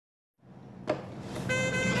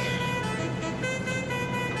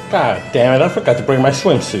God damn it, I forgot to bring my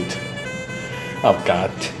swimsuit. Oh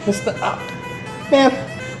god. It's the, man.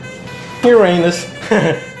 Uranus.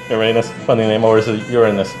 Uranus, funny name, or is it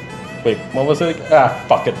Uranus? Wait, what was it?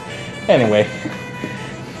 Fuck it. Anyway.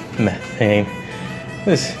 Methane.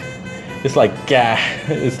 This is like gas.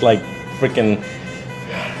 It's like freaking.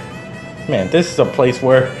 Man, this is a place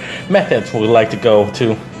where meth heads would like to go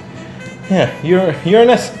to. Yeah,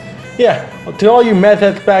 Uranus? Yeah, to all you meth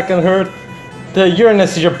heads back on Earth, the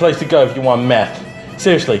Uranus is your place to go if you want meth.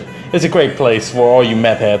 Seriously, it's a great place for all you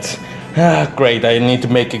meth heads. Great, I need to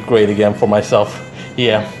make it great again for myself.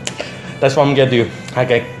 Yeah, that's what I'm gonna do. I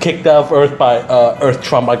got kicked out of Earth by Earth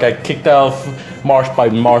Trump. I got kicked out of Mars by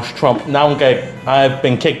Mars Trump. Now I've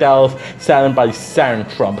been kicked out of Saturn by Saturn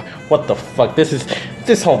Trump. What the fuck?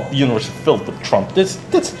 This whole universe is filled with Trump. This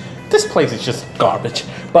place is just garbage.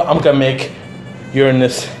 But I'm gonna make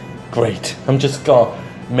Uranus great. I'm just gonna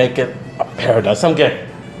make it a paradise. I'm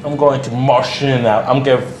going to Martian out. I'm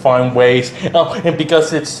gonna find ways. And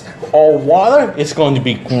because it's all water, it's going to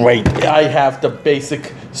be great. I have the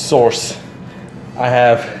basic source. I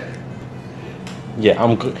have,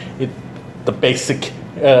 the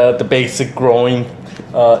basic growing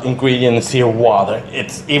ingredient is here, water.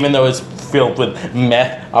 It's even though it's filled with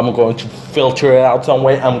meth, I'm going to filter it out some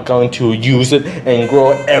way. I'm going to use it and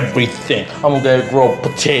grow everything. I'm gonna grow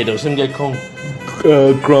potatoes. I'm gonna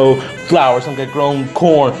grow flowers. I'm gonna grow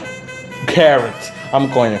corn, carrots. I'm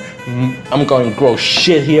going to grow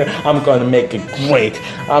shit here. I'm going to make it great.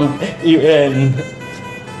 I'm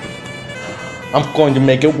going to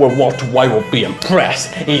make it where Walter White will be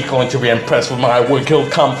impressed. He's going to be impressed with my work. He'll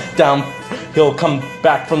come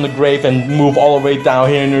back from the grave and move all the way down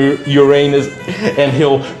here in Uranus, and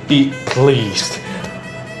he'll be pleased.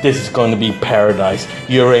 This is going to be paradise.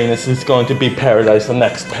 Uranus is going to be paradise, the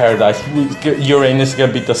next paradise. Uranus is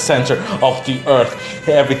going to be the center of the earth.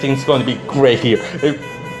 Everything's going to be great here.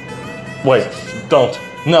 Wait, don't.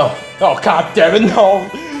 No. Oh, god damn it, no.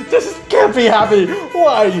 This can't be happening.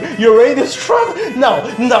 Why? Uranus Trump? No,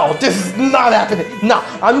 this is not happening. No,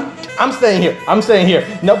 I'm staying here. I'm staying here.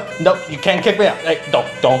 Nope, you can't kick me out. Hey,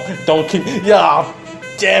 don't kick. Yeah,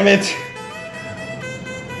 damn it.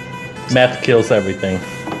 Meth kills everything.